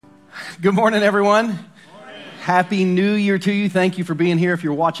Good morning, everyone. Happy New Year to you. Thank you for being here. If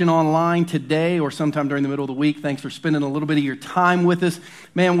you're watching online today or sometime during the middle of the week, thanks for spending a little bit of your time with us.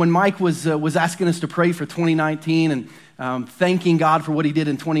 Man, when Mike was asking us to pray for 2019 and thanking God for what he did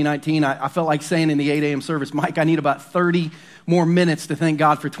in 2019, I felt like saying in the 8 a.m. service, Mike, I need about 30 more minutes to thank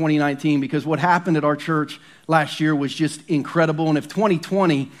God for 2019 because what happened at our church last year was just incredible. And if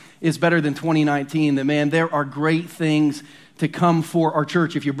 2020 is better than 2019, then man, there are great things to come for our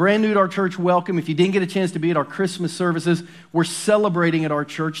church. If you're brand new to our church, welcome. If you didn't get a chance to be at our Christmas services, we're celebrating at our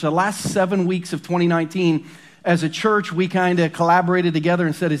church. The last 7 weeks of 2019, as a church, we kind of collaborated together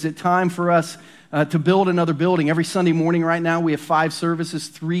and said, is it time for us to build another building? Every Sunday morning right now, we have 5 services.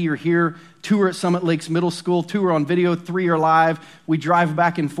 3 are here, 2 are at Summit Lakes Middle School, 2 are on video, 3 are live. We drive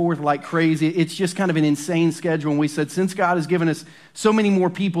back and forth like crazy. It's just kind of an insane schedule. And we said, since God has given us so many more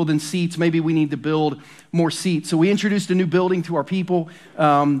people than seats, maybe we need to build more seats. So we introduced a new building to our people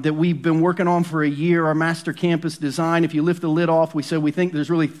that we've been working on for a year, our master campus design. If you lift the lid off, we said we think there's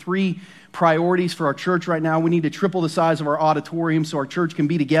really 3 priorities for our church right now. We need to triple the size of our auditorium so our church can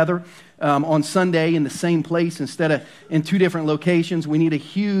be together on Sunday in the same place instead of in 2 different locations. We need a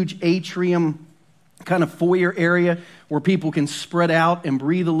huge atrium kind of foyer area where people can spread out and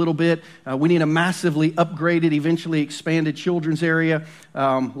breathe a little bit. We need a massively upgraded, eventually expanded children's area.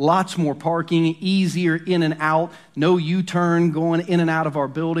 Lots more parking, easier in and out, no U-turn going in and out of our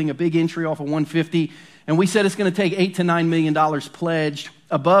building, a big entry off of 150. And we said it's going to take $8 to $9 million pledged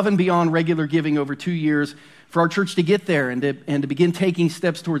above and beyond regular giving over 2 years for our church to get there and to begin taking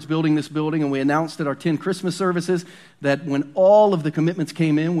steps towards building this building. And we announced at our 10 Christmas services that when all of the commitments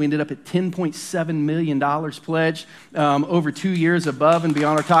came in, we ended up at $10.7 million pledged over 2 years above and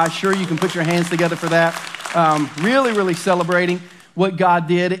beyond our tithes. Sure, you can put your hands together for that. Really celebrating what God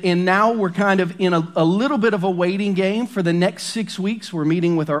did. And now we're kind of in a little bit of a waiting game for the next 6 weeks. We're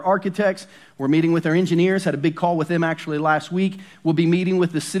meeting with our architects. We're meeting with our engineers. Had a big call with them actually last week. We'll be meeting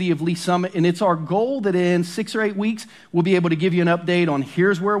with the city of Lee Summit. And it's our goal that in 6 or 8 weeks, we'll be able to give you an update on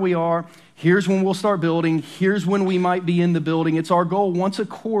here's where we are. Here's when we'll start building. Here's when we might be in the building. It's our goal once a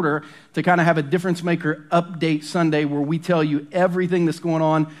quarter to kind of have a difference maker update Sunday where we tell you everything that's going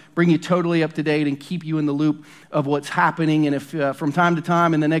on, bring you totally up to date and keep you in the loop of what's happening. And if from time to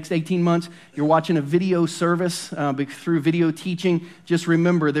time in the next 18 months, you're watching a video service through video teaching, just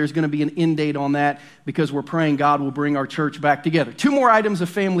remember there's going to be an end date on that because we're praying God will bring our church back together. 2 more items of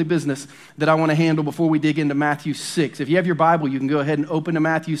family business that I want to handle before we dig into Matthew 6. If you have your Bible, you can go ahead and open to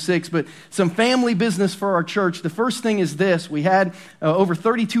Matthew 6, but some family business for our church. The first thing is this. We had over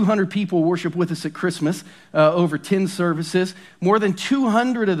 3,200 people worship with us at Christmas, over 10 services. More than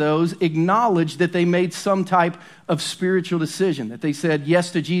 200 of those acknowledged that they made some type of spiritual decision, that they said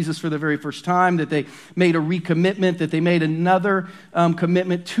yes to Jesus for the very first time, that they made a recommitment, that they made another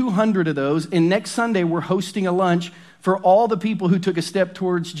commitment, 200 of those. And next Sunday, we're hosting a lunch for all the people who took a step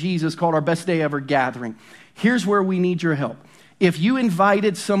towards Jesus called our Best Day Ever Gathering. Here's where we need your help. If you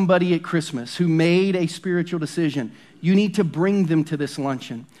invited somebody at Christmas who made a spiritual decision, you need to bring them to this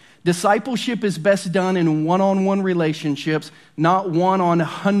luncheon. Discipleship is best done in one-on-one relationships, not one on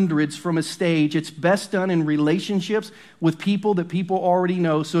hundreds from a stage. It's best done in relationships with people that people already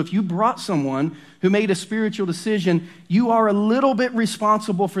know. So if you brought someone who made a spiritual decision, you are a little bit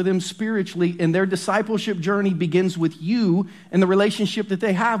responsible for them spiritually, and their discipleship journey begins with you and the relationship that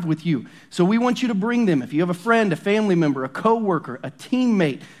they have with you. So we want you to bring them. If you have a friend, a family member, a coworker, a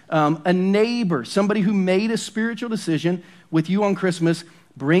teammate, a neighbor, somebody who made a spiritual decision with you on Christmas,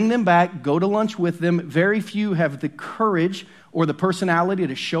 bring them back, go to lunch with them. Very few have the courage or the personality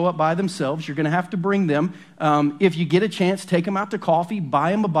to show up by themselves. You're going to have to bring them. If you get a chance, take them out to coffee,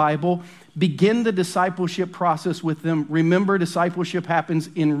 buy them a Bible, begin the discipleship process with them. Remember, discipleship happens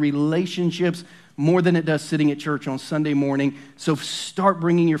in relationships more than it does sitting at church on Sunday morning. So start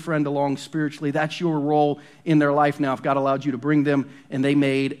bringing your friend along spiritually. That's your role in their life now. If God allowed you to bring them and they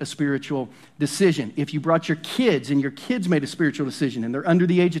made a spiritual decision. If you brought your kids and your kids made a spiritual decision and they're under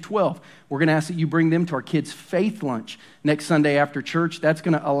the age of 12, we're going to ask that you bring them to our kids' faith lunch next Sunday after church. That's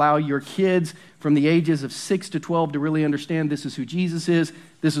going to allow your kids from the ages of 6 to 12 to really understand this is who Jesus is.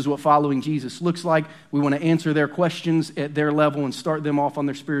 This is what following Jesus looks like. We want to answer their questions at their level and start them off on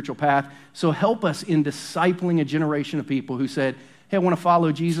their spiritual path. So help us in discipling a generation of people who said, hey, I want to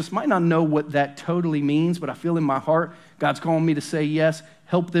follow Jesus. Might not know what that totally means, but I feel in my heart God's calling me to say yes.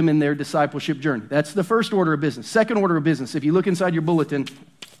 Help them in their discipleship journey. That's the first order of business. Second order of business, if you look inside your bulletin,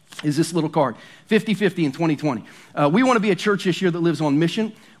 is this little card, 50-50 in 2020. We want to be a church this year that lives on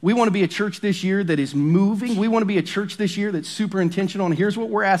mission. We want to be a church this year that is moving. We want to be a church this year that's super intentional. And here's what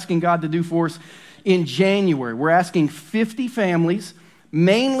we're asking God to do for us in January. We're asking 50 families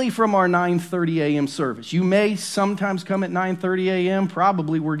mainly from our 9:30 a.m. service. You may sometimes come at 9:30 a.m.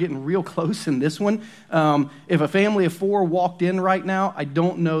 Probably we're getting real close in this one. If a family of 4 walked in right now, I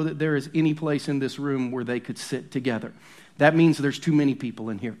don't know that there is any place in this room where they could sit together. That means there's too many people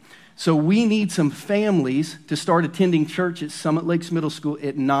in here. So we need some families to start attending church at Summit Lakes Middle School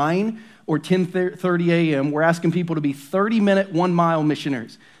at 9 or 10:30 a.m. We're asking people to be 30-minute, 1-mile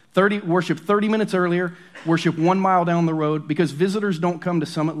missionaries. Worship 30 minutes earlier, worship 1 mile down the road, because visitors don't come to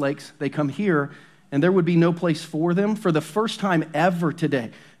Summit Lakes. They come here, and there would be no place for them. For the first time ever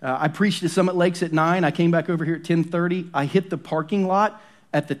today, I preached at Summit Lakes at 9. I came back over here at 10:30. I hit the parking lot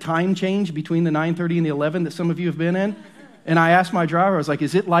at the time change between the 9:30 and the 11 that some of you have been in. And I asked my driver, I was like,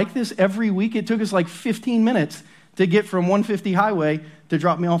 is it like this every week? It took us like 15 minutes to get from 150 Highway to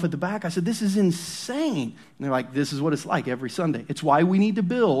drop me off at the back. I said, this is insane. And they're like, this is what it's like every Sunday. It's why we need to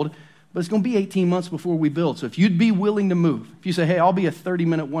build, but it's going to be 18 months before we build. So if you'd be willing to move, if you say, hey, I'll be a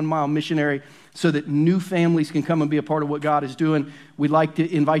 30-minute, 1-mile missionary so that new families can come and be a part of what God is doing, we'd like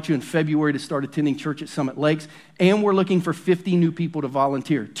to invite you in February to start attending church at Summit Lakes. And we're looking for 50 new people to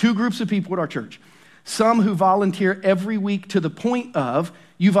volunteer. 2 groups of people at our church. Some who volunteer every week to the point of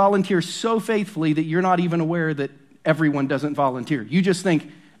you volunteer so faithfully that you're not even aware that everyone doesn't volunteer. You just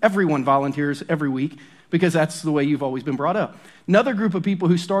think everyone volunteers every week because that's the way you've always been brought up. Another group of people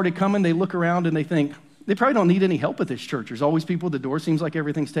who started coming, they look around and they think, they probably don't need any help at this church. There's always people at the door. Seems like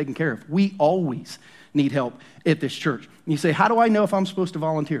everything's taken care of. We always need help at this church. And you say, how do I know if I'm supposed to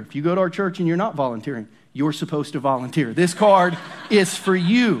volunteer? If you go to our church and you're not volunteering, you're supposed to volunteer. This card is for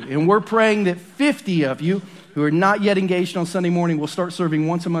you. And we're praying that 50 of you who are not yet engaged on Sunday morning will start serving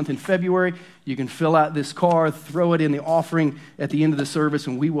once a month in February. You can fill out this card, throw it in the offering at the end of the service,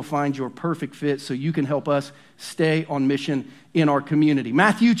 and we will find your perfect fit so you can help us stay on mission in our community.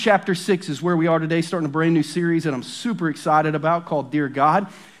 Matthew chapter 6 is where we are today, starting a brand new series that I'm super excited about called Dear God.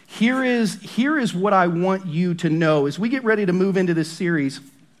 Here is what I want you to know. As we get ready to move into this series,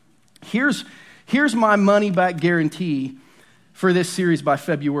 here's my money-back guarantee for this series by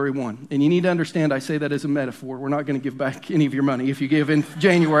February 1. And you need to understand, I say that as a metaphor. We're not going to give back any of your money if you give in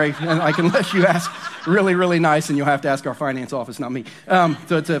January, unless you ask really, really nice, and you'll have to ask our finance office, not me.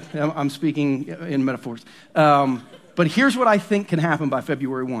 I'm speaking in metaphors. But here's what I think can happen by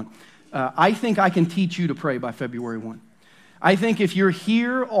February 1. I think I can teach you to pray by February 1. I think if you're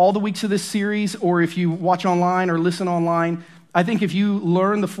here all the weeks of this series, or if you watch online or listen online, I think if you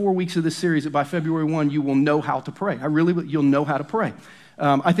learn the 4 weeks of this series, that by February 1, you will know how to pray. You'll know how to pray.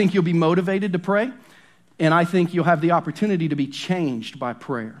 I think you'll be motivated to pray, and I think you'll have the opportunity to be changed by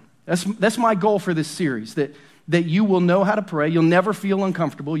prayer. That's my goal for this series, that you will know how to pray. You'll never feel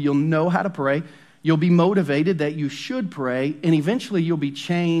uncomfortable. You'll know how to pray. You'll be motivated that you should pray, and eventually you'll be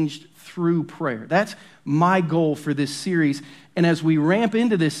changed through prayer. That's my goal for this series. And as we ramp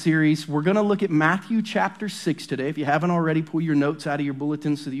into this series, we're going to look at Matthew chapter 6 today. If you haven't already, pull your notes out of your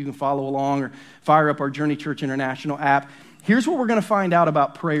bulletin so that you can follow along, or fire up our Journey Church International app. Here's what we're going to find out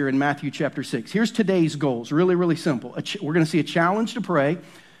about prayer in Matthew chapter 6. Here's today's goals, really, really simple. We're going to see a challenge to pray.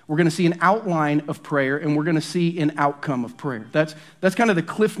 We're going to see an outline of prayer, and we're going to see an outcome of prayer. That's kind of the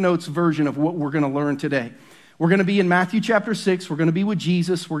Cliff Notes version of what we're going to learn today. We're going to be in Matthew chapter 6. We're going to be with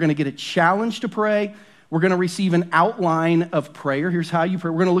Jesus. We're going to get a challenge to pray. We're going to receive an outline of prayer. Here's how you pray.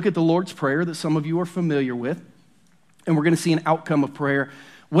 We're going to look at the Lord's Prayer that some of you are familiar with, and we're going to see an outcome of prayer.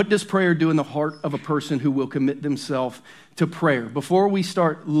 What does prayer do in the heart of a person who will commit themselves to prayer? Before we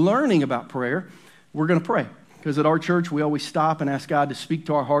start learning about prayer, we're going to pray. Because at our church, we always stop and ask God to speak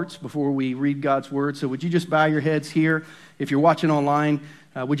to our hearts before we read God's word. So would you just bow your heads here? If you're watching online,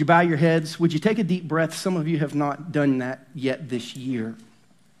 would you bow your heads? Would you take a deep breath? Some of you have not done that yet this year.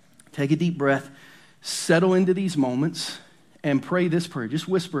 Take a deep breath, settle into these moments, and pray this prayer. Just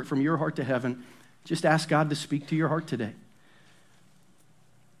whisper it from your heart to heaven. Just ask God to speak to your heart today.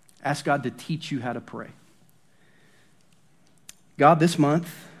 Ask God to teach you how to pray. God, this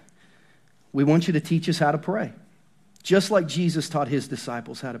month, we want you to teach us how to pray, just like Jesus taught his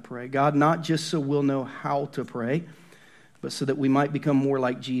disciples how to pray. God, not just so we'll know how to pray, but so that we might become more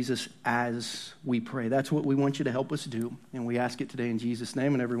like Jesus as we pray. That's what we want you to help us do, and we ask it today in Jesus'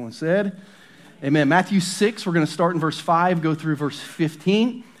 name. And everyone said, amen. Matthew 6, we're going to start in verse 5, go through verse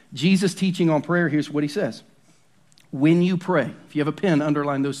 15. Jesus teaching on prayer, here's what he says. When you pray, if you have a pen,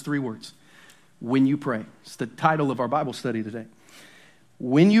 underline those 3 words. When you pray. It's the title of our Bible study today.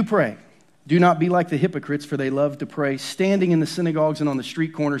 When you pray, do not be like the hypocrites, for they love to pray, standing in the synagogues and on the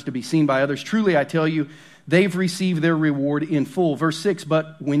street corners to be seen by others. Truly, I tell you, they've received their reward in full. Verse 6,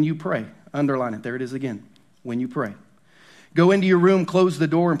 but when you pray, underline it, there it is again. When you pray, Go into your room, close the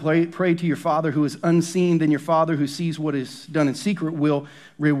door, and pray to your Father who is unseen. Then your Father who sees what is done in secret will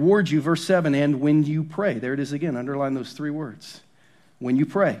reward you. Verse 7, and when you pray. There it is again. Underline those 3 words. When you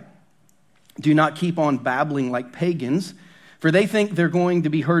pray. Do not keep on babbling like pagans, for they think they're going to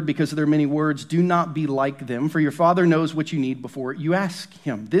be heard because of their many words. Do not be like them, for your Father knows what you need before you ask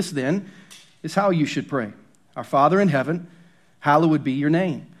him. This then is how you should pray. Our Father in heaven, hallowed be your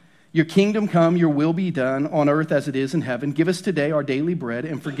name. Your kingdom come, your will be done on earth as it is in heaven. Give us today our daily bread,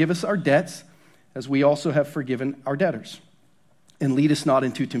 and forgive us our debts as we also have forgiven our debtors. And lead us not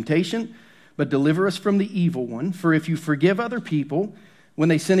into temptation, but deliver us from the evil one. For if you forgive other people when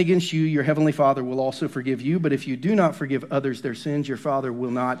they sin against you, your heavenly Father will also forgive you. But if you do not forgive others their sins, your Father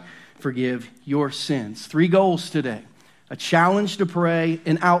will not forgive your sins. 3 goals today. A challenge to pray,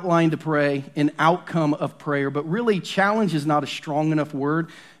 an outline to pray, an outcome of prayer. But really, challenge is not a strong enough word.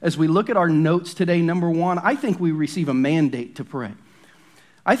 As we look at our notes today, number 1, I think we receive a mandate to pray.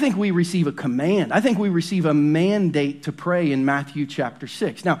 I think we receive a command. I think we receive a mandate to pray in Matthew chapter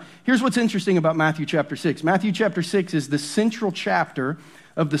 6. Now, here's what's interesting about Matthew chapter 6. Matthew chapter 6 is the central chapter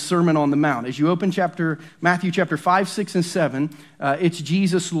of the Sermon on the Mount. As you open Matthew chapter 5, 6, and 7, it's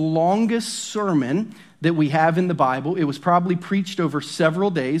Jesus' longest sermon that we have in the Bible. It was probably preached over several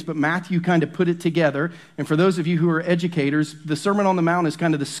days, but Matthew kind of put it together. And for those of you who are educators, the Sermon on the Mount is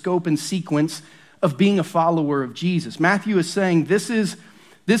kind of the scope and sequence of being a follower of Jesus. Matthew is saying this is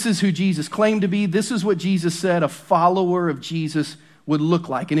who Jesus claimed to be. This is what Jesus said a follower of Jesus would look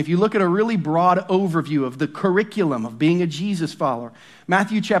like. And if you look at a really broad overview of the curriculum of being a Jesus follower,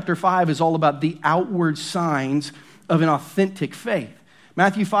 Matthew chapter 5 is all about the outward signs of an authentic faith.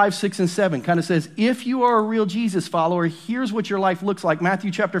 Matthew 5, 6, and 7 kind of says, if you are a real Jesus follower, here's what your life looks like.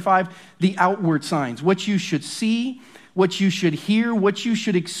 Matthew chapter 5, the outward signs, what you should see, what you should hear, what you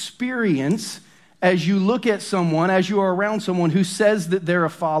should experience as you look at someone, as you are around someone who says that they're a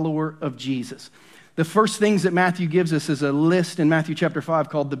follower of Jesus. The first things that Matthew gives us is a list in Matthew chapter 5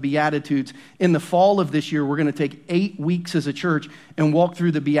 called the Beatitudes. In the fall of this year, we're going to take 8 weeks as a church and walk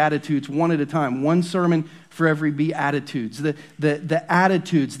through the Beatitudes one at a time. One sermon for every Beatitudes. The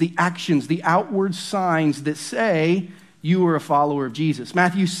attitudes, the actions, the outward signs that say you are a follower of Jesus.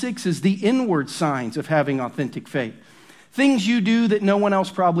 Matthew 6 is the inward signs of having authentic faith. Things you do that no one else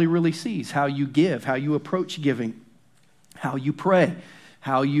probably really sees. How you give, how you approach giving, how you pray,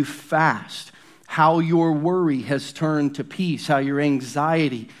 how you fast, how your worry has turned to peace, how your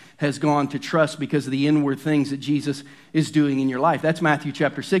anxiety has gone to trust because of the inward things that Jesus is doing in your life. That's Matthew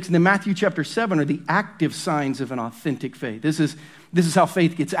chapter 6. And then Matthew chapter 7 are the active signs of an authentic faith. This is how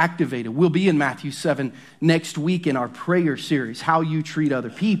faith gets activated. We'll be in Matthew 7 next week in our prayer series, how you treat other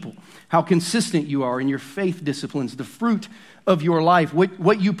people, how consistent you are in your faith disciplines, the fruit of your life,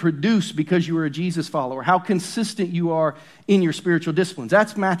 what you produce because you are a Jesus follower, how consistent you are in your spiritual disciplines.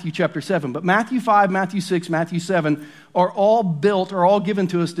 That's Matthew chapter 7. But Matthew 5, Matthew 6, Matthew 7 are all given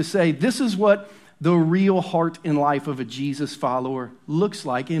to us to say, this is what the real heart and life of a Jesus follower looks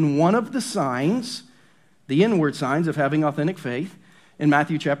like. And one of the signs, the inward signs of having authentic faith in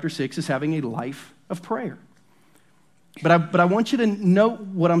Matthew chapter 6 is having a life of prayer. But I want you to note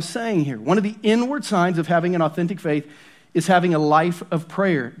what I'm saying here. One of the inward signs of having an authentic faith is having a life of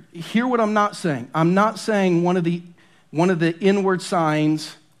prayer. Hear what I'm not saying. I'm not saying one of the inward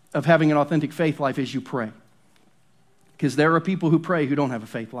signs of having an authentic faith life is you pray. Because there are people who pray who don't have a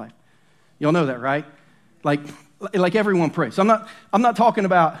faith life. Y'all know that, right? Like everyone prays. So I'm not talking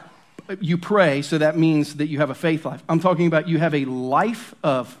about you pray, so that means that you have a faith life. I'm talking about you have a life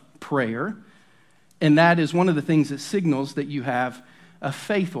of prayer, and that is one of the things that signals that you have a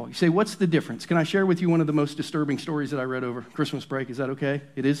faith walk. You say, what's the difference? Can I share with you one of the most disturbing stories that I read over Christmas break? Is that okay?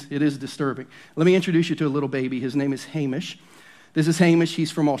 It is disturbing. Let me introduce you to a little baby. His name is Hamish. This is Hamish.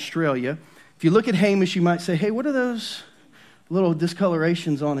 He's from Australia. If you look at Hamish, you might say, hey, what are those little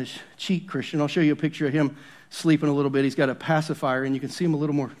discolorations on his cheek, Christian? I'll show you a picture of him sleeping a little bit. He's got a pacifier, and you can see him a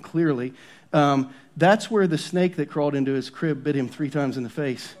little more clearly. That's where the snake that crawled into his crib bit him 3 times in the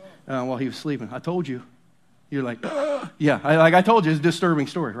face while he was sleeping. I told you. You're like, yeah, I told you, it's a disturbing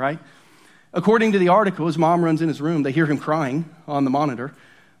story, right? According to the article, his mom runs in his room. They hear him crying on the monitor.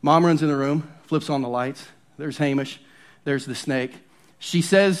 Mom runs in the room, flips on the lights. There's Hamish. There's the snake. She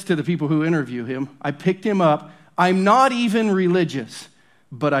says to the people who interview him, I picked him up. I'm not even religious,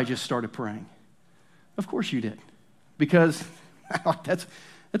 but I just started praying. Of course you did, because that's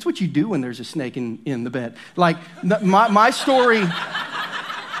what you do when there's a snake in the bed. Like my story...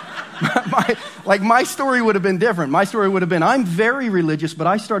 My story would have been different. My story would have been, I'm very religious, but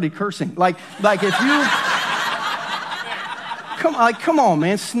I started cursing. Like if you... come on,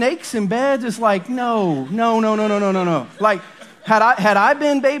 man. Snakes in beds is like, no. Like, had I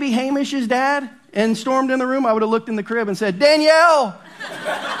been baby Hamish's dad and stormed in the room, I would have looked in the crib and said, Danielle,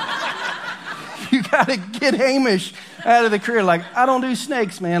 you got to get Hamish out of the crib. Like, I don't do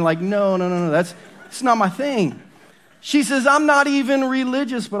snakes, man. Like, no. It's not my thing. She says, I'm not even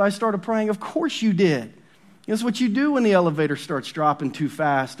religious, but I started praying. Of course you did. That's what you do when the elevator starts dropping too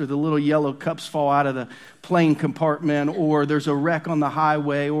fast, or the little yellow cups fall out of the plane compartment, or there's a wreck on the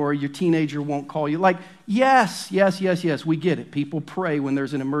highway, or your teenager won't call you. Like, yes, we get it. People pray when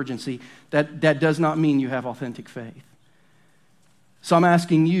there's an emergency. That does not mean you have authentic faith. So I'm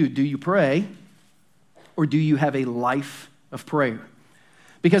asking you, do you pray, or do you have a life of prayer?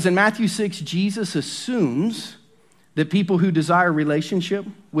 Because in Matthew 6, Jesus assumes that people who desire relationship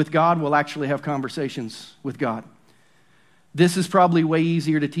with God will actually have conversations with God. This is probably way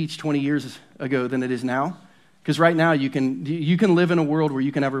easier to teach 20 years ago than it is now. Because right now you can live in a world where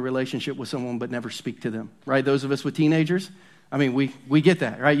you can have a relationship with someone but never speak to them, right? Those of us with teenagers, I mean, we get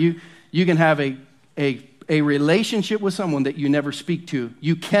that, right? You can have a relationship with someone that you never speak to.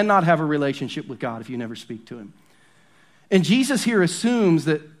 You cannot have a relationship with God if you never speak to him. And Jesus here assumes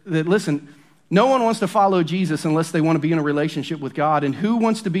that listen, no one wants to follow Jesus unless they want to be in a relationship with God. And who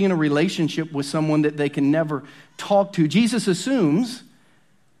wants to be in a relationship with someone that they can never talk to? Jesus assumes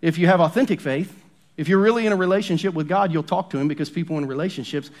if you have authentic faith, if you're really in a relationship with God, you'll talk to him, because people in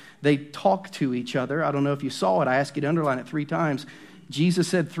relationships, they talk to each other. I don't know if you saw it. I asked you to underline it 3 times. Jesus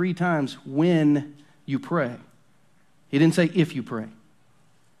said 3 times, when you pray. He didn't say if you pray.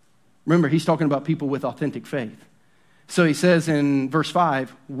 Remember, he's talking about people with authentic faith. So he says in verse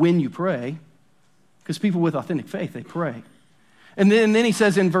 5, when you pray, because people with authentic faith, they pray. And then he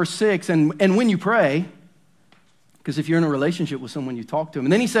says in verse 6, and when you pray, because if you're in a relationship with someone, you talk to them.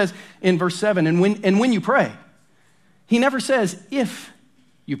 And then he says in verse 7, and when you pray. He never says if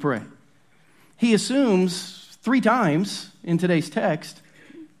you pray. He assumes 3 times in today's text,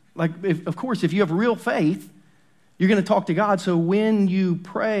 like, of course, if you have real faith, you're going to talk to God. So when you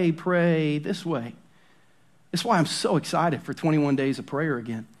pray this way. That's why I'm so excited for 21 days of prayer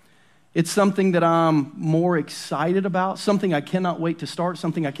again. It's something that I'm more excited about, something I cannot wait to start,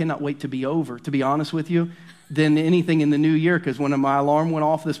 something I cannot wait to be over, to be honest with you, than anything in the new year. Because when my alarm went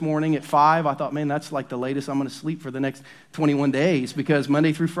off this morning at 5, I thought, man, that's like the latest I'm going to sleep for the next 21 days. Because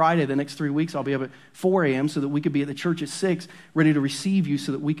Monday through Friday, the next 3 weeks, I'll be up at 4 a.m. so that we could be at the church at 6, ready to receive you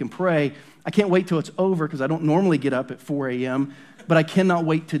so that we can pray. I can't wait till it's over, because I don't normally get up at 4 a.m., but I cannot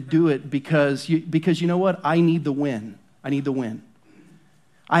wait to do it because you know what? I need the win. I need the win.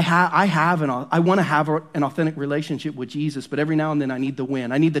 I want to have an authentic relationship with Jesus, but every now and then I need the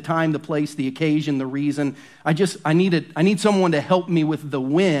win. I need the time, the place, the occasion, the reason. I need someone to help me with the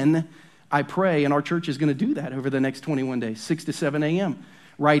win. I pray, and our church is going to do that over the next 21 days, 6 to 7 a.m.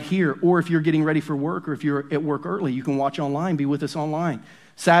 right here. Or if you're getting ready for work, or if you're at work early, you can watch online, be with us online.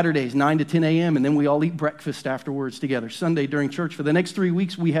 Saturdays, 9 to 10 a.m., and then we all eat breakfast afterwards together. Sunday during church. For the next 3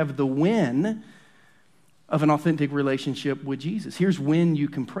 weeks, we have the win of an authentic relationship with Jesus. Here's when you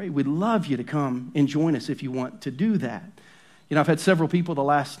can pray. We'd love you to come and join us if you want to do that. You know, I've had several people the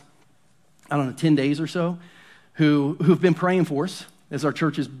last, 10 days or so who've been praying for us as our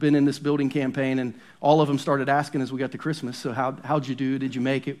church has been in this building campaign, and all of them started asking as we got to Christmas, so how'd you do? Did you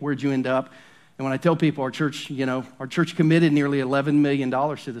make it? Where'd you end up? And when I tell people our church committed nearly $11 million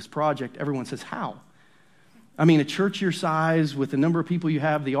to this project, everyone says, how? I mean, a church your size, with the number of people you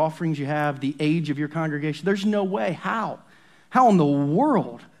have, the offerings you have, the age of your congregation, there's no way. How? How in the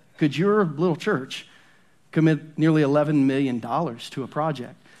world could your little church commit nearly $11 million to a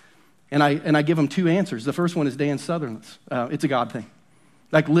project? And I give them 2 answers. The first one is Dan Sutherland's. It's a God thing.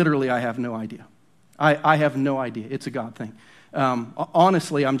 Like, literally, I have no idea. I have no idea. It's a God thing.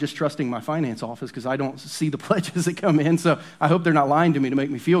 Honestly, I'm just trusting my finance office because I don't see the pledges that come in, so I hope they're not lying to me to make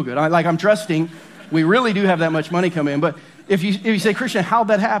me feel good. I'm trusting we really do have that much money come in. But if you say, Christian, how'd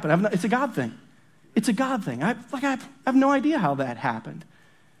that happen? It's a God thing. It's a God thing. I have no idea how that happened.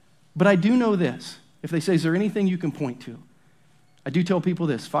 But I do know this. If they say, is there anything you can point to? I do tell people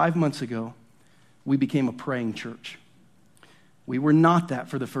this. 5 months ago, we became a praying church. We were not that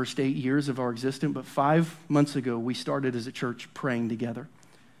for the first 8 years of our existence, but 5 months ago, we started as a church praying together.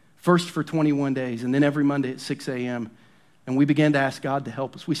 First for 21 days, and then every Monday at 6 a.m., and we began to ask God to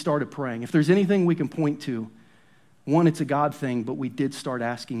help us. We started praying. If there's anything we can point to, one, it's a God thing, but we did start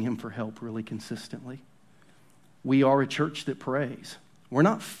asking him for help really consistently. We are a church that prays. We're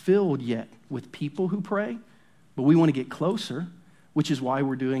not filled yet with people who pray, but we want to get closer, which is why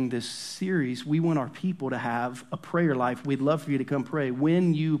we're doing this series. We want our people to have a prayer life. We'd love for you to come pray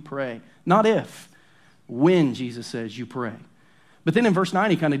when you pray. Not if, when Jesus says you pray. But then in verse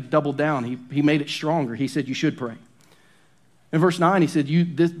 9, he kind of doubled down. He made it stronger. He said, you should pray. In verse 9, he said,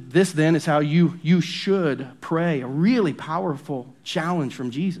 this then is how you should pray. A really powerful challenge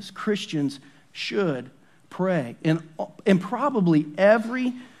from Jesus. Christians should pray. And probably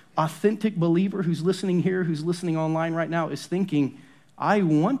every authentic believer who's listening here, who's listening online right now, is thinking, I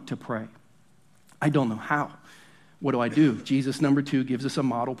want to pray. I don't know how. What do I do? Jesus, number 2, gives us a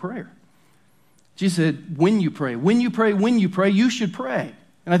model prayer. Jesus said, when you pray, you should pray.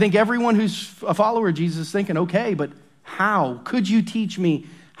 And I think everyone who's a follower of Jesus is thinking, okay, but how? Could you teach me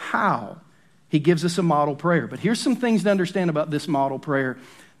how? He gives us a model prayer. But here's some things to understand about this model prayer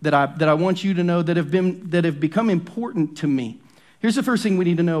that I want you to know that have become important to me. Here's the first thing we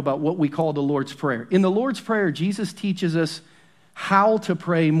need to know about what we call the Lord's Prayer. In the Lord's Prayer, Jesus teaches us how to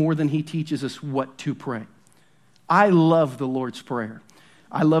pray more than he teaches us what to pray. I love the Lord's Prayer.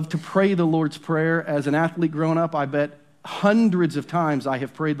 I love to pray the Lord's Prayer. As an athlete growing up, I bet hundreds of times I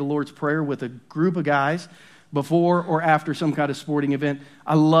have prayed the Lord's Prayer with a group of guys before or after some kind of sporting event.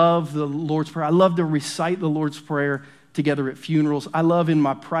 I love the Lord's Prayer. I love to recite the Lord's Prayer together at funerals. I love in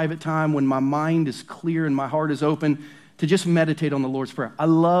my private time when my mind is clear and my heart is open to just meditate on the Lord's Prayer. I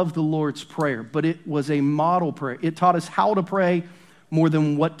love the Lord's Prayer, but it was a model prayer. It taught us how to pray more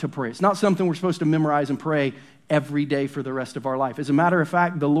than what to pray. It's not something we're supposed to memorize and pray every day for the rest of our life. As a matter of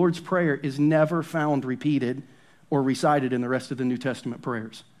fact, the Lord's Prayer is never found repeated or recited in the rest of the New Testament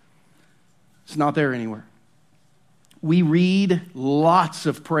prayers. It's not there anywhere. We read lots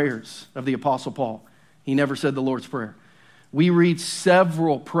of prayers of the Apostle Paul. He never said the Lord's Prayer. We read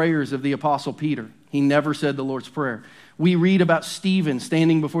several prayers of the Apostle Peter. He never said the Lord's Prayer. We read about Stephen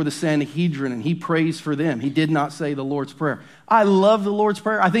standing before the Sanhedrin and he prays for them. He did not say the Lord's Prayer. I love the Lord's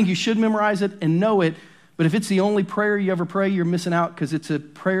Prayer. I think you should memorize it and know it. But if it's the only prayer you ever pray, you're missing out because it's a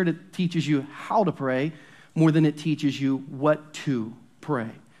prayer that teaches you how to pray more than it teaches you what to pray.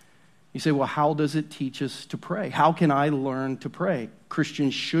 You say, well, how does it teach us to pray? How can I learn to pray?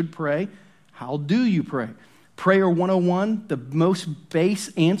 Christians should pray. How do you pray? Prayer 101, the most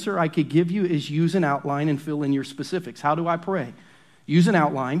base answer I could give you is use an outline and fill in your specifics. How do I pray? Use an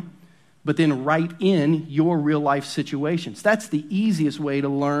outline, but then write in your real life situations. That's the easiest way to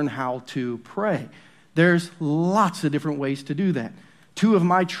learn how to pray. There's lots of different ways to do that. 2 of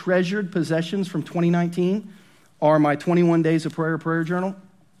my treasured possessions from 2019 are my 21 Days of Prayer journal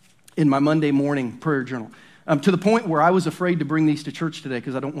and my Monday morning prayer journal. To the point where I was afraid to bring these to church today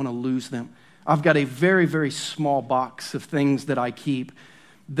because I don't want to lose them. I've got a very, very small box of things that I keep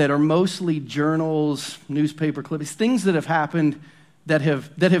that are mostly journals, newspaper clippings, things that have happened that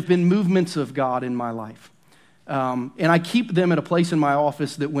have been movements of God in my life. And I keep them at a place in my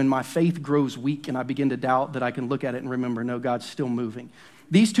office that when my faith grows weak and I begin to doubt, that I can look at it and remember, no, God's still moving.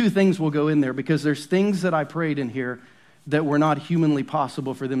 These 2 things will go in there because there's things that I prayed in here that were not humanly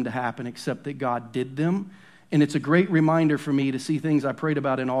possible for them to happen except that God did them. And it's a great reminder for me to see things I prayed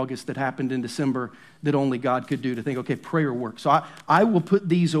about in August that happened in December that only God could do, to think, okay, prayer works. So I will put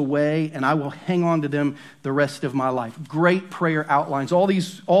these away and I will hang on to them the rest of my life. Great prayer outlines. All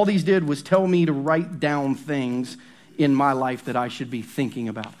these did was tell me to write down things in my life that I should be thinking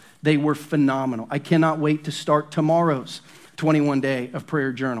about. They were phenomenal. I cannot wait to start tomorrow's 21-day of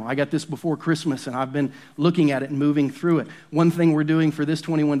prayer journal. I got this before Christmas, and I've been looking at it and moving through it. One thing we're doing for this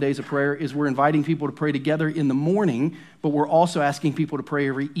 21 days of prayer is we're inviting people to pray together in the morning, but we're also asking people to pray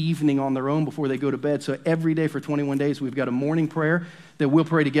every evening on their own before they go to bed. So every day for 21 days, we've got a morning prayer that we'll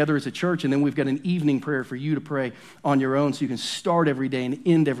pray together as a church, and then we've got an evening prayer for you to pray on your own so you can start every day and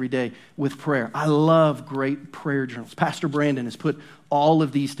end every day with prayer. I love great prayer journals. Pastor Brandon has put all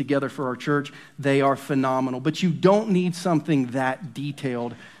of these together for our church. They are phenomenal. But you don't need something that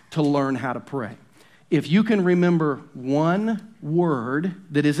detailed to learn how to pray. If you can remember one word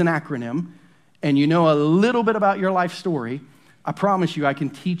that is an acronym and you know a little bit about your life story, I promise you I can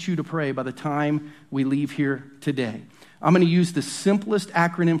teach you to pray by the time we leave here today. I'm going to use the simplest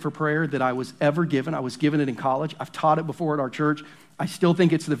acronym for prayer that I was ever given. I was given it in college. I've taught it before at our church. I still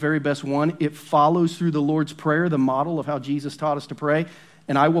think it's the very best one. It follows through the Lord's Prayer, the model of how Jesus taught us to pray.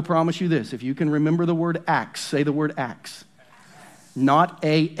 And I will promise you this, if you can remember the word acts, say the word acts. Not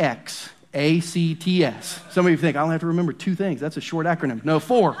A-X, A-C-T-S. Some of you think, I don't have to remember 2 things. That's a short acronym. No,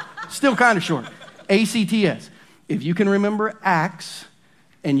 4. Still kind of short. A-C-T-S. If you can remember acts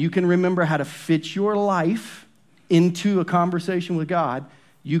and you can remember how to fit your life into a conversation with God,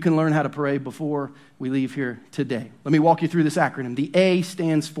 you can learn how to pray before we leave here today. Let me walk you through this acronym. The A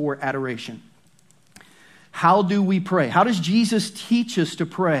stands for adoration. How do we pray? How does Jesus teach us to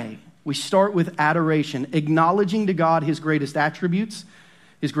pray? We start with adoration, acknowledging to God his greatest attributes,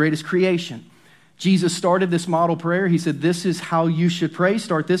 his greatest creation. Jesus started this model prayer. He said, this is how you should pray.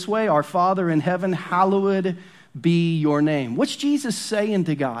 Start this way. Our Father in heaven, hallowed be your name. What's Jesus saying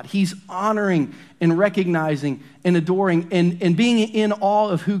to God? He's honoring and recognizing and adoring and being in awe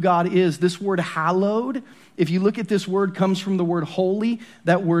of who God is. This word hallowed, if you look at this word, comes from the word holy.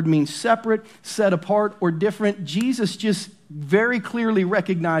 That word means separate, set apart, or different. Jesus just very clearly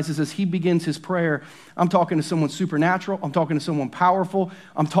recognizes as he begins his prayer, I'm talking to someone supernatural. I'm talking to someone powerful.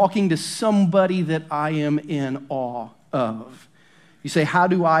 I'm talking to somebody that I am in awe of. You say, how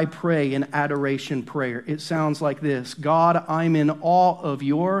do I pray an adoration prayer? It sounds like this. God, I'm in awe of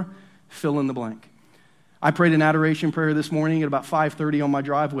your fill in the blank. I prayed an adoration prayer this morning at about 5:30 on my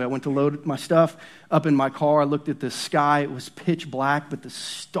driveway. I went to load my stuff up in my car. I looked at the sky. It was pitch black, but the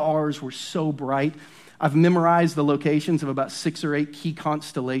stars were so bright. I've memorized the locations of about 6 or 8 key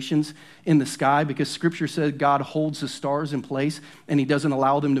constellations in the sky because Scripture said God holds the stars in place and he doesn't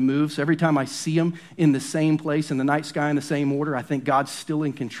allow them to move. So every time I see them in the same place in the night sky in the same order, I think God's still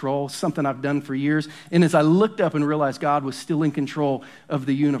in control, something I've done for years. And as I looked up and realized God was still in control of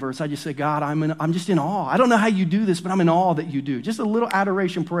the universe, I just said, God, I'm just in awe. I don't know how you do this, but I'm in awe that you do. Just a little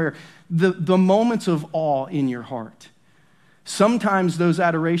adoration prayer, the moments of awe in your heart. Sometimes those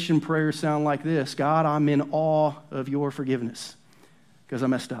adoration prayers sound like this. God, I'm in awe of your forgiveness because I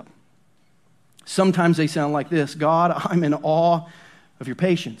messed up. Sometimes they sound like this. God, I'm in awe of your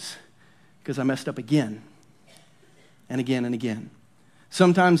patience because I messed up again and again and again.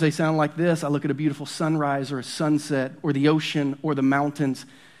 Sometimes they sound like this. I look at a beautiful sunrise or a sunset or the ocean or the mountains,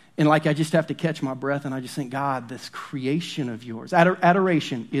 and like I just have to catch my breath and I just think, God, this creation of yours.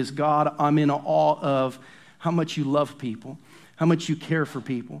 Adoration is, God, I'm in awe of how much you love people, how much you care for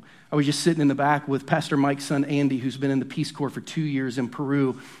people. I was just sitting in the back with Pastor Mike's son, Andy, who's been in the Peace Corps for 2 years in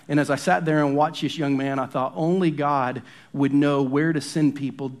Peru. And as I sat there and watched this young man, I thought only God would know where to send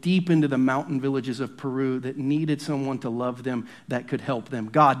people deep into the mountain villages of Peru that needed someone to love them that could help them.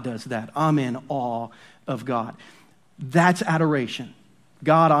 God does that. I'm in awe of God. That's adoration.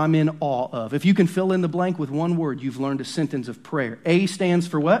 God, I'm in awe of. If you can fill in the blank with one word, you've learned a sentence of prayer. A stands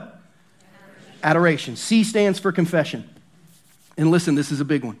for what? Adoration. C stands for confession. And listen, this is a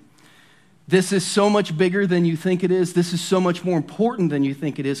big one. This is so much bigger than you think it is. This is so much more important than you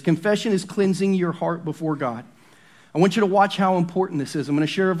think it is. Confession is cleansing your heart before God. I want you to watch how important this is. I'm going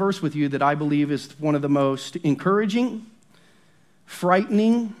to share a verse with you that I believe is one of the most encouraging,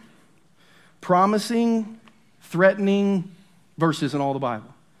 frightening, promising, threatening verses in all the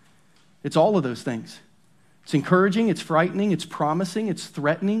Bible. It's all of those things. It's encouraging, it's frightening, it's promising, it's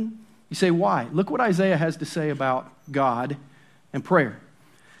threatening. You say, why? Look what Isaiah has to say about God and prayer.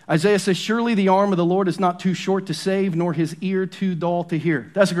 Isaiah says, surely the arm of the Lord is not too short to save, nor his ear too dull to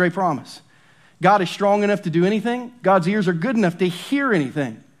hear. That's a great promise. God is strong enough to do anything. God's ears are good enough to hear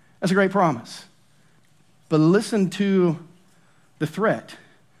anything. That's a great promise. But listen to the threat.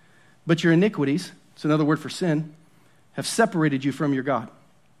 But your iniquities, it's another word for sin, have separated you from your God.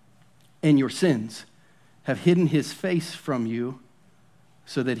 And your sins have hidden his face from you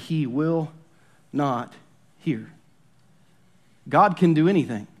so that he will not hear. God can do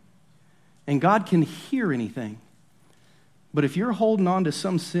anything, and God can hear anything. But if you're holding on to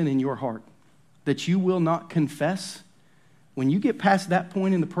some sin in your heart that you will not confess, when you get past that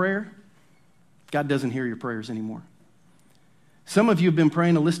point in the prayer, God doesn't hear your prayers anymore. Some of you have been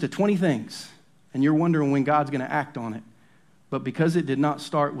praying a list of 20 things, and you're wondering when God's going to act on it. But because it did not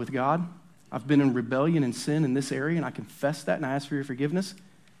start with God, I've been in rebellion and sin in this area, and I confess that, and I ask for your forgiveness.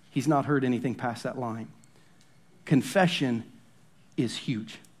 He's not heard anything past that line. Confession is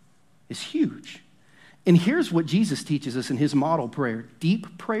huge. It's huge. And here's what Jesus teaches us in his model prayer.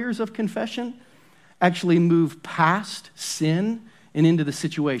 Deep prayers of confession actually move past sin and into the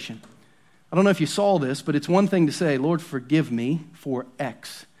situation. I don't know if you saw this, but it's one thing to say, Lord, forgive me for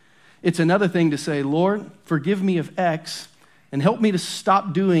X. It's another thing to say, Lord, forgive me of X and help me to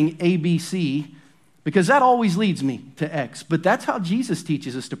stop doing A, B, C, because that always leads me to X. But that's how Jesus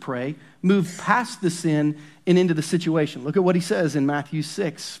teaches us to pray, move past the sin and into the situation. Look at what he says in Matthew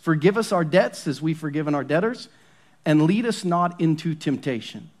 6. Forgive us our debts as we've forgiven our debtors, and lead us not into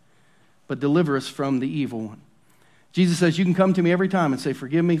temptation, but deliver us from the evil one. Jesus says, you can come to me every time and say,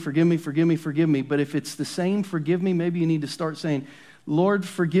 forgive me, forgive me, forgive me, forgive me. But if it's the same forgive me, maybe you need to start saying, Lord,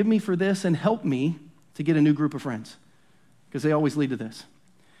 forgive me for this and help me to get a new group of friends, because they always lead to this.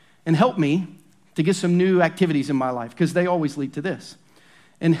 And help me to get some new activities in my life, because they always lead to this.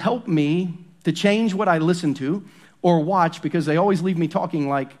 And help me to change what I listen to, or watch, because they always leave me talking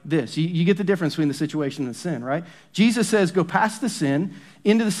like this. You get the difference between the situation and the sin, right? Jesus says, go past the sin,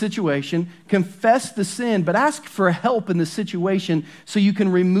 into the situation, confess the sin, but ask for help in the situation so you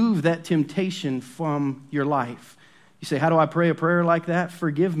can remove that temptation from your life. You say, how do I pray a prayer like that?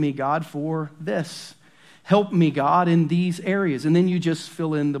 Forgive me, God, for this. Help me, God, in these areas. And then you just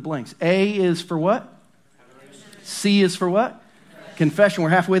fill in the blanks. A is for what? C is for what? Confession. We're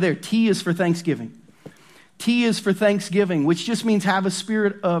halfway there. T is for thanksgiving. T is for thanksgiving, which just means have a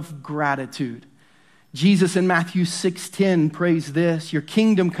spirit of gratitude. Jesus in Matthew 6:10 prays this, your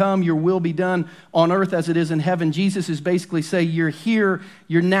kingdom come, your will be done on earth as it is in heaven. Jesus is basically saying, you're here,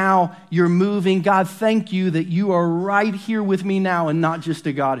 you're now, you're moving. God, thank you that you are right here with me now and not just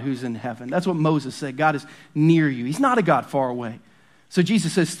a God who's in heaven. That's what Moses said. God is near you. He's not a God far away. So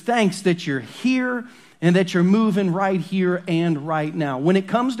Jesus says, thanks that you're here and that you're moving right here and right now. When it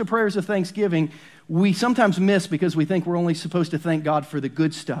comes to prayers of thanksgiving, we sometimes miss because we think we're only supposed to thank God for the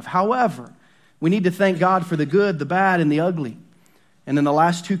good stuff. However, we need to thank God for the good, the bad, and the ugly. And in the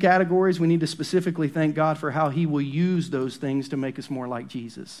last two categories, we need to specifically thank God for how he will use those things to make us more like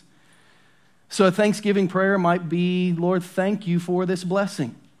Jesus. So a thanksgiving prayer might be, Lord, thank you for this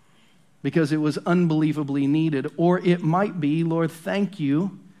blessing because it was unbelievably needed. Or it might be, Lord, thank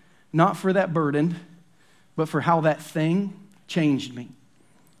you, not for that burden, but for how that thing changed me.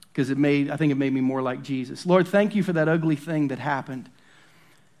 Because I think it made me more like Jesus. Lord, thank you for that ugly thing that happened.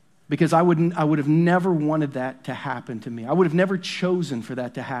 Because I would have never wanted that to happen to me. I would have never chosen for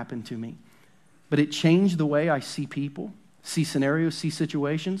that to happen to me. But it changed the way I see people, see scenarios, see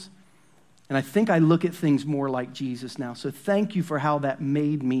situations. And I think I look at things more like Jesus now. So thank you for how that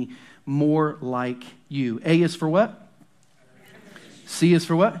made me more like you. A is for what? C is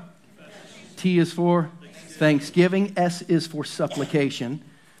for what? T is for thanksgiving. S is for supplication.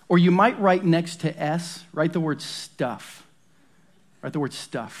 Or you might write next to S, write the word stuff. Write the word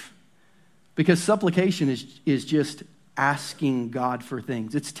stuff. Because supplication is just asking God for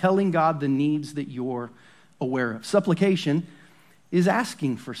things. It's telling God the needs that you're aware of. Supplication is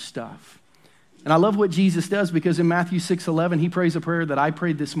asking for stuff. And I love what Jesus does because in Matthew 6:11, he prays a prayer that I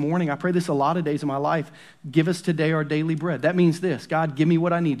prayed this morning. I pray this a lot of days in my life. Give us today our daily bread. That means this. God, give me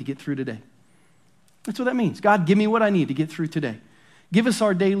what I need to get through today. That's what that means. God, give me what I need to get through today. Give us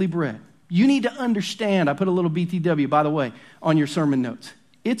our daily bread. You need to understand, I put a little BTW, by the way, on your sermon notes.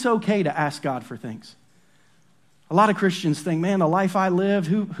 It's okay to ask God for things. A lot of Christians think, man, the life I lived,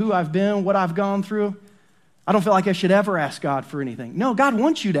 who I've been, what I've gone through, I don't feel like I should ever ask God for anything. No, God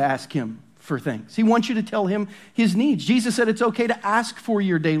wants you to ask him for things. He wants you to tell him his needs. Jesus said it's okay to ask for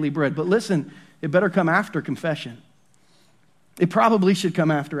your daily bread, but listen, it better come after confession. It probably should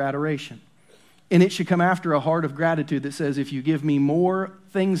come after adoration. And it should come after a heart of gratitude that says, if you give me more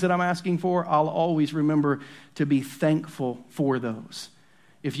things that I'm asking for, I'll always remember to be thankful for those.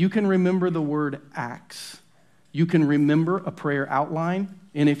 If you can remember the word acts, you can remember a prayer outline.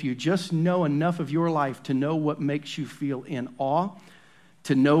 And if you just know enough of your life to know what makes you feel in awe,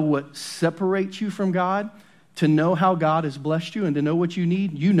 to know what separates you from God, to know how God has blessed you, and to know what you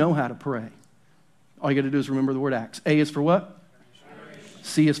need, you know how to pray. All you got to do is remember the word acts. A is for what?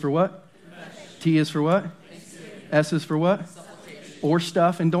 C is for what? T is for what? S is for what? Or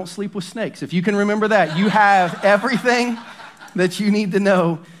stuff, and don't sleep with snakes. If you can remember that, you have everything that you need to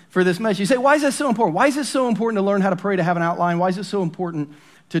know for this message. You say, why is this so important? Why is it so important to learn how to pray, to have an outline? Why is it so important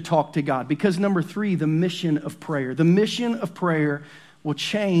to talk to God? Because number 3, the mission of prayer. The mission of prayer will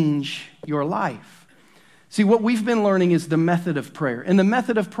change your life. See, what we've been learning is the method of prayer. And the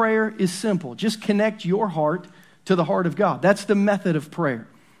method of prayer is simple. Just connect your heart to the heart of God. That's the method of prayer.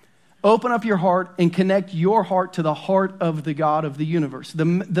 Open up your heart and connect your heart to the heart of the God of the universe. The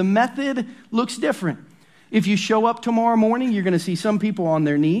method looks different. If you show up tomorrow morning, you're going to see some people on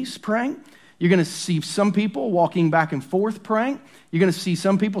their knees praying. You're going to see some people walking back and forth praying. You're going to see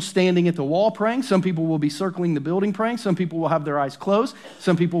some people standing at the wall praying. Some people will be circling the building praying. Some people will have their eyes closed.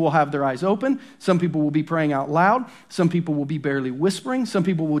 Some people will have their eyes open. Some people will be praying out loud. Some people will be barely whispering. Some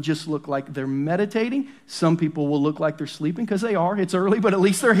people will just look like they're meditating. Some people will look like they're sleeping because they are. It's early, but at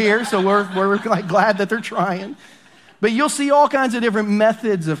least they're here, so we're like glad that they're trying. But you'll see all kinds of different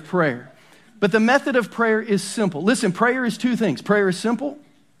methods of prayer. But the method of prayer is simple. Listen, prayer is 2 things. Prayer is simple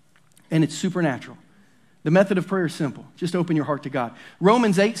and it's supernatural. The method of prayer is simple. Just open your heart to God.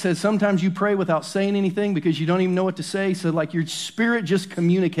 Romans 8 says sometimes you pray without saying anything because you don't even know what to say. So like your spirit just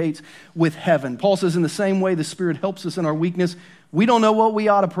communicates with heaven. Paul says in the same way the Spirit helps us in our weakness. We don't know what we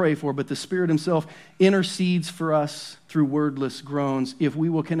ought to pray for, but the Spirit himself intercedes for us through wordless groans. If we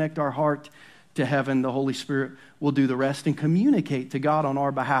will connect our heart to heaven, the Holy Spirit will do the rest and communicate to God on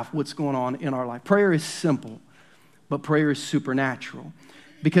our behalf what's going on in our life. Prayer is simple. but prayer is supernatural.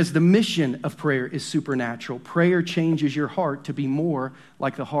 Because the mission of prayer is supernatural. Prayer changes your heart to be more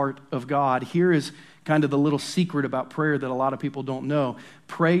like the heart of God. Here is kind of the little secret about prayer that a lot of people don't know.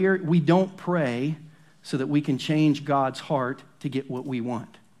 Prayer, we don't pray so that we can change God's heart to get what we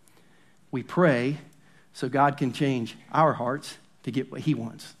want. We pray so God can change our hearts to get what he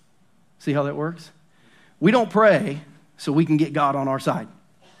wants. See how that works? We don't pray so we can get God on our side.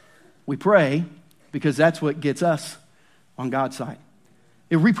 We pray because that's what gets us on God's side.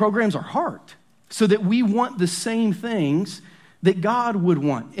 It reprograms our heart so that we want the same things that God would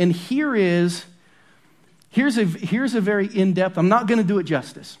want. And here's a very in-depth, I'm not going to do it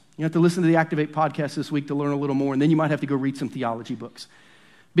justice. You have to listen to the Activate podcast this week to learn a little more, and then you might have to go read some theology books.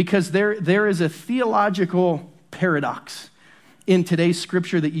 Because there is a theological paradox in today's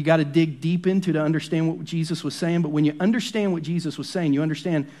scripture that you got to dig deep into to understand what Jesus was saying. But when you understand what Jesus was saying, you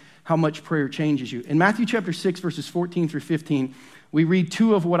understand how much prayer changes you. In Matthew chapter 6, verses 14 through 15, we read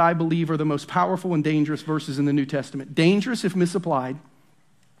two of what I believe are the most powerful and dangerous verses in the New Testament. Dangerous if misapplied,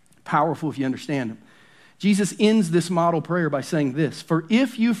 powerful if you understand them. Jesus ends this model prayer by saying this: "For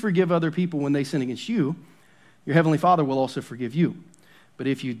if you forgive other people when they sin against you, your heavenly Father will also forgive you. But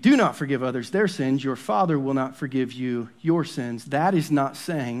if you do not forgive others their sins, your Father will not forgive you your sins." That is not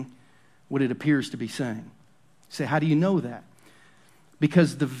saying what it appears to be saying. You say, how do you know that?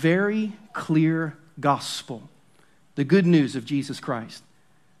 Because the very clear gospel, the good news of Jesus Christ,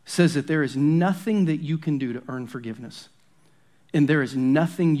 says that there is nothing that you can do to earn forgiveness. And there is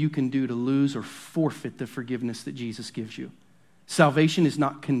nothing you can do to lose or forfeit the forgiveness that Jesus gives you. Salvation is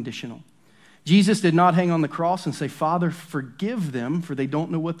not conditional. Jesus did not hang on the cross and say, "Father, forgive them, for they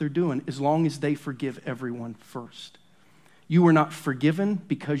don't know what they're doing," as long as they forgive everyone first. You are not forgiven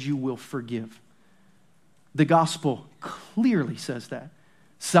because you will forgive. The gospel clearly says that.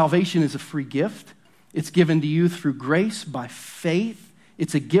 Salvation is a free gift. It's given to you through grace by faith.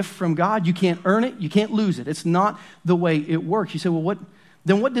 It's a gift from God. You can't earn it. You can't lose it. It's not the way it works. You say, well,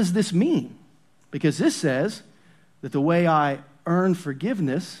 what does this mean? Because this says that the way I earn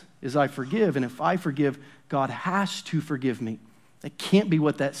forgiveness is I forgive. And if I forgive, God has to forgive me. That can't be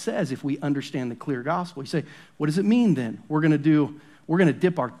what that says if we understand the clear gospel. You say, what does it mean then? We're going to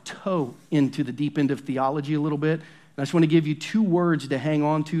dip our toe into the deep end of theology a little bit. And I just want to give you two words to hang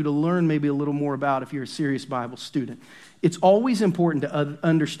on to learn maybe a little more about if you're a serious Bible student. It's always important to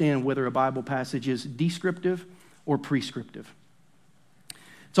understand whether a Bible passage is descriptive or prescriptive.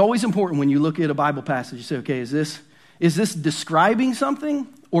 It's always important when you look at a Bible passage, you say, okay, is this describing something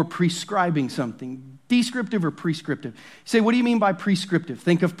or prescribing something? Descriptive or prescriptive? You say, what do you mean by prescriptive?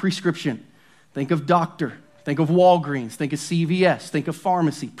 Think of prescription. Think of doctor. Think of Walgreens, think of CVS, think of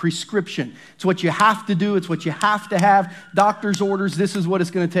pharmacy, prescription. It's what you have to do, it's what you have to have. Doctor's orders, this is what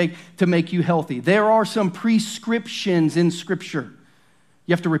it's going to take to make you healthy. There are some prescriptions in Scripture.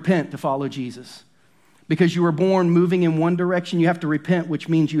 You have to repent to follow Jesus. Because you were born moving in one direction, you have to repent, which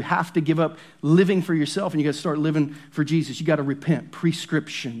means you have to give up living for yourself and you got to start living for Jesus. You got to repent.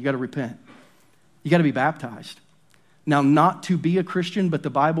 Prescription, you got to repent. You got to be baptized. Now, not to be a Christian, but the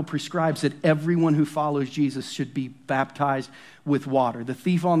Bible prescribes that everyone who follows Jesus should be baptized with water. The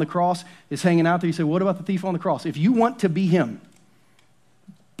thief on the cross is hanging out there. You say, what about the thief on the cross? If you want to be him,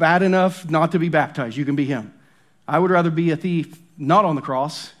 bad enough not to be baptized, you can be him. I would rather be a thief not on the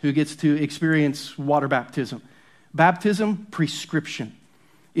cross who gets to experience water baptism. Baptism, prescription.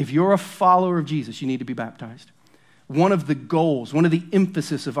 If you're a follower of Jesus, you need to be baptized. One of the goals, one of the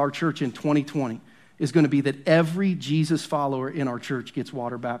emphasis of our church in 2020 is going to be that every Jesus follower in our church gets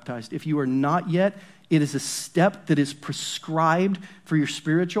water baptized. If you are not yet, it is a step that is prescribed for your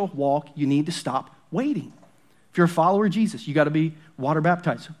spiritual walk. You need to stop waiting. If you're a follower of Jesus, you got to be water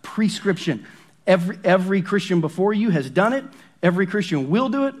baptized. Prescription. Every Christian before you has done it. Every Christian will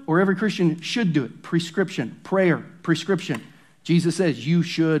do it, or every Christian should do it. Prescription. Prayer. Prescription. Jesus says you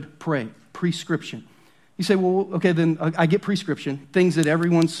should pray. Prescription. You say, well, okay, then I get prescription, things that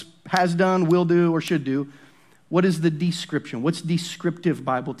everyone has done, will do, or should do. What is the description? What's descriptive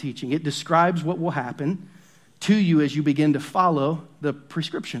Bible teaching? It describes what will happen to you as you begin to follow the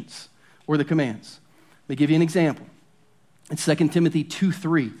prescriptions or the commands. Let me give you an example. In 2 Timothy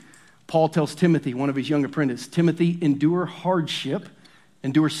 2:3, Paul tells Timothy, one of his young apprentices, Timothy, endure hardship,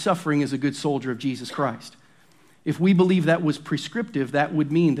 endure suffering as a good soldier of Jesus Christ. If we believe that was prescriptive, that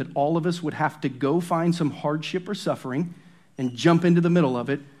would mean that all of us would have to go find some hardship or suffering and jump into the middle of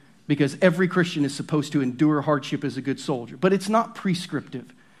it, because every Christian is supposed to endure hardship as a good soldier. But it's not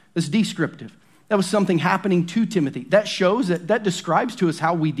prescriptive. It's descriptive. That was something happening to Timothy. That shows that describes to us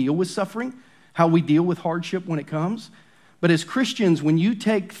how we deal with suffering, how we deal with hardship when it comes. But as Christians, when you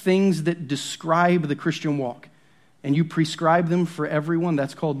take things that describe the Christian walk and you prescribe them for everyone,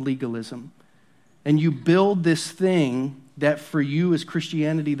 that's called legalism. And you build this thing that for you is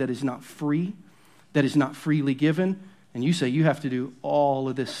Christianity that is not free, that is not freely given, and you say you have to do all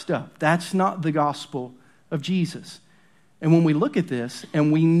of this stuff. That's not the gospel of Jesus. And when we look at this,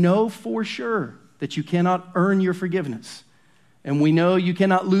 and we know for sure that you cannot earn your forgiveness, and we know you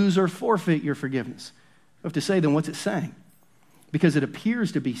cannot lose or forfeit your forgiveness, we have to say, then what's it saying? Because it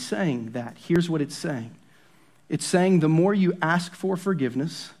appears to be saying that. Here's what it's saying. It's saying the more you ask for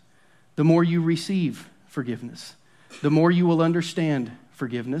forgiveness, the more you receive forgiveness, the more you will understand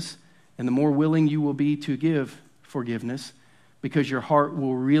forgiveness, and the more willing you will be to give forgiveness, because your heart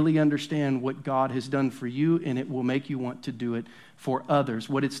will really understand what God has done for you, and it will make you want to do it for others.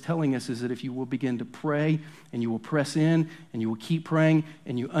 What it's telling us is that if you will begin to pray, and you will press in, and you will keep praying,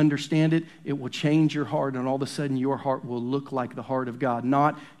 and you understand it, it will change your heart, and all of a sudden your heart will look like the heart of God.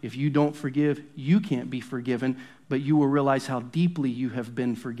 Not if you don't forgive, you can't be forgiven, but you will realize how deeply you have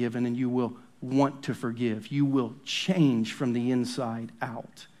been forgiven, and you will want to forgive. You will change from the inside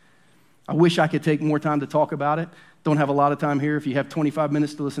out. I wish I could take more time to talk about it. Don't have a lot of time here. If you have 25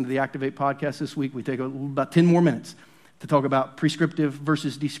 minutes to listen to the Activate podcast this week, we take about 10 more minutes to talk about prescriptive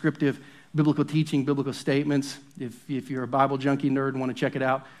versus descriptive biblical teaching, biblical statements. If you're a Bible junkie nerd and want to check it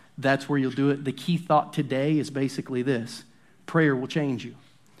out, that's where you'll do it. The key thought today is basically this: prayer will change you.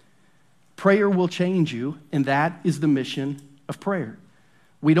 Prayer will change you, and that is the mission of prayer.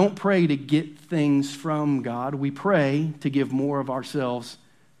 We don't pray to get things from God. We pray to give more of ourselves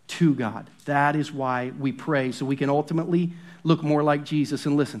to God. That is why we pray, so we can ultimately look more like Jesus.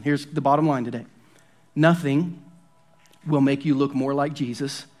 And listen, here's the bottom line today. Nothing will make you look more like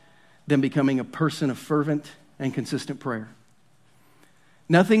Jesus than becoming a person of fervent and consistent prayer.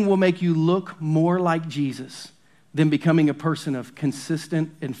 Nothing will make you look more like Jesus than becoming a person of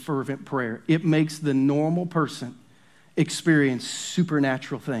consistent and fervent prayer. It makes the normal person experience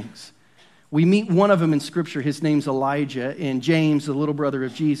supernatural things. We meet one of them in Scripture. His name's Elijah, and James, the little brother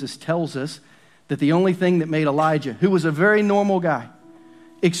of Jesus, tells us that the only thing that made Elijah, who was a very normal guy,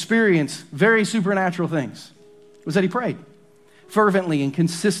 experience very supernatural things was that he prayed fervently and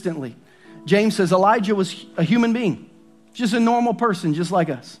consistently. James says Elijah was a human being, just a normal person, just like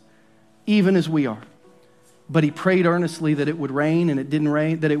us, even as we are. But he prayed earnestly that it would rain, and it didn't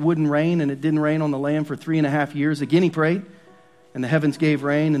rain, that it wouldn't rain, and it didn't rain on the land for 3.5 years. Again, he prayed, and the heavens gave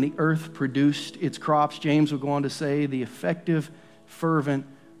rain, and the earth produced its crops. James will go on to say, the effective, fervent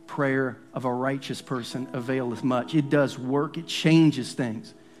prayer of a righteous person availeth much. It does work. It changes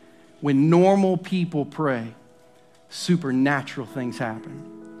things. When normal people pray, supernatural things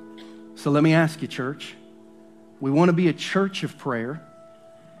happen. So let me ask you, church, we want to be a church of prayer.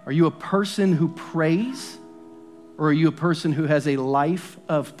 Are you a person who prays, or are you a person who has a life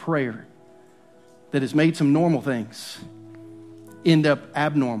of prayer that has made some normal things end up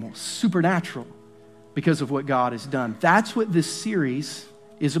abnormal, supernatural, because of what God has done? That's what this series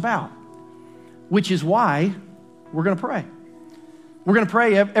is about, which is why we're going to pray. We're going to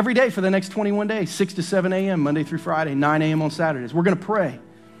pray every day for the next 21 days, 6 to 7 a.m., Monday through Friday, 9 a.m. on Saturdays. We're going to pray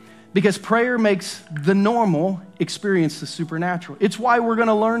because prayer makes the normal experience the supernatural. It's why we're going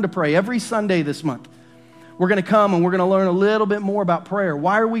to learn to pray every Sunday this month. We're going to come and we're going to learn a little bit more about prayer.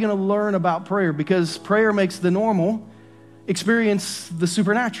 Why are we going to learn about prayer? Because prayer makes the normal experience the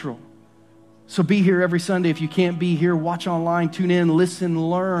supernatural. So be here every Sunday. If you can't be here, watch online, tune in, listen,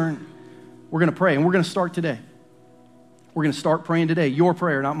 learn. We're going to pray, and we're going to start today. We're going to start praying today. Your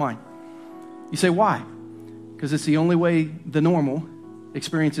prayer, not mine. You say, why? Because it's the only way the normal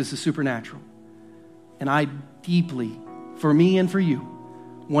experiences the supernatural. And I deeply, for me and for you,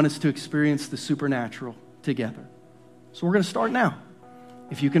 want us to experience the supernatural together. So we're going to start now.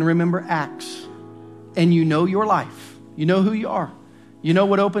 If you can remember Acts, and you know your life, you know who you are, you know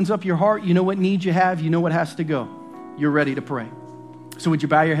what opens up your heart, you know what needs you have, you know what has to go, you're ready to pray. So would you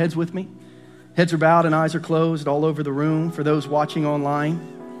bow your heads with me? Heads are bowed and eyes are closed all over the room. For those watching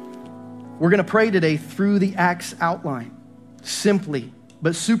online, we're going to pray today through the Acts outline, simply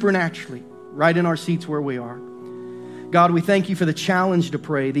but supernaturally, right in our seats where we are. God, we thank you for the challenge to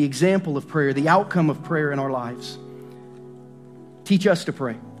pray, the example of prayer, the outcome of prayer in our lives. Teach us to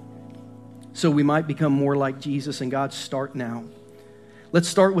pray so we might become more like Jesus. And God, start now. Let's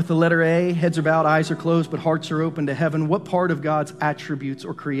start with the letter A. Heads are bowed, eyes are closed, but hearts are open to heaven. What part of God's attributes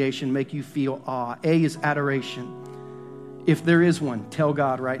or creation make you feel awe? A is adoration. If there is one, tell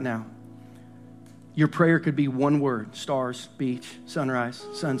God right now. Your prayer could be one word: stars, beach, sunrise,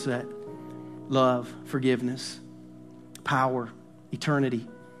 sunset, love, forgiveness, power, eternity.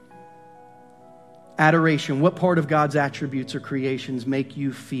 Adoration. What part of God's attributes or creations make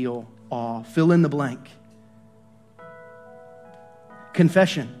you feel awe? Fill in the blank.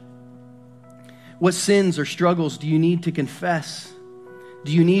 Confession. What sins or struggles do you need to confess?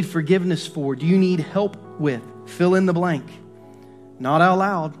 Do you need forgiveness for? Do you need help with? Fill in the blank. Not out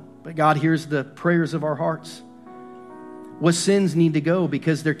loud, but God hears the prayers of our hearts. What sins need to go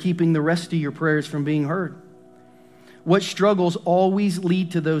because they're keeping the rest of your prayers from being heard? What struggles always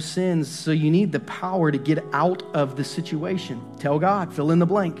lead to those sins, so you need the power to get out of the situation? Tell God, fill in the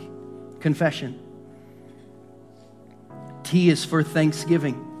blank. Confession. T is for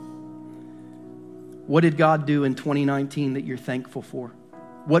thanksgiving. What did God do in 2019 that you're thankful for?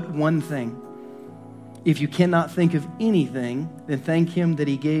 What one thing? If you cannot think of anything, then thank Him that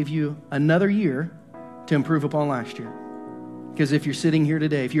He gave you another year to improve upon last year. Because if you're sitting here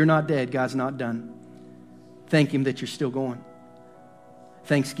today, if you're not dead, God's not done. Thank Him that you're still going.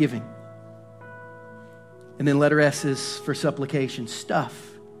 Thanksgiving. And then letter S is for supplication.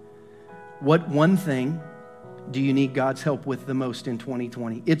 Stuff. What one thing do you need God's help with the most in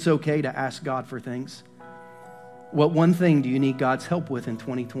 2020? It's okay to ask God for things. What one thing do you need God's help with in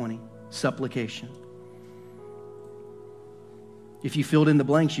 2020? Supplication. If you filled in the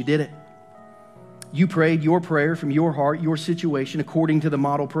blanks, you did it. You prayed your prayer from your heart, your situation, according to the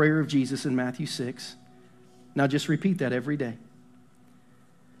model prayer of Jesus in Matthew 6. Now just repeat that every day.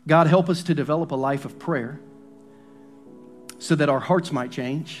 God, help us to develop a life of prayer so that our hearts might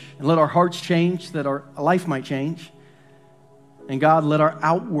change. And let our hearts change, so that our life might change. And God, let our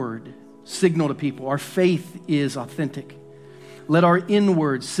outward signal to people our faith is authentic. Let our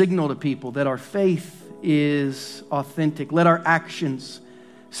inward signal to people that our faith is authentic. Let our actions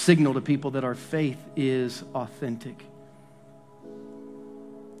signal to people that our faith is authentic.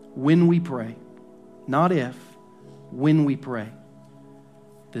 When we pray, not if, when we pray,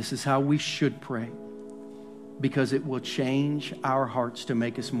 this is how we should pray, because it will change our hearts to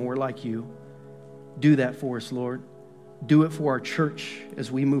make us more like you. Do that for us, Lord. Do it for our church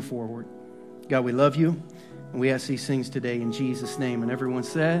as we move forward. God, we love you, and we ask these things today in Jesus' name. And everyone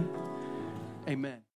said, amen.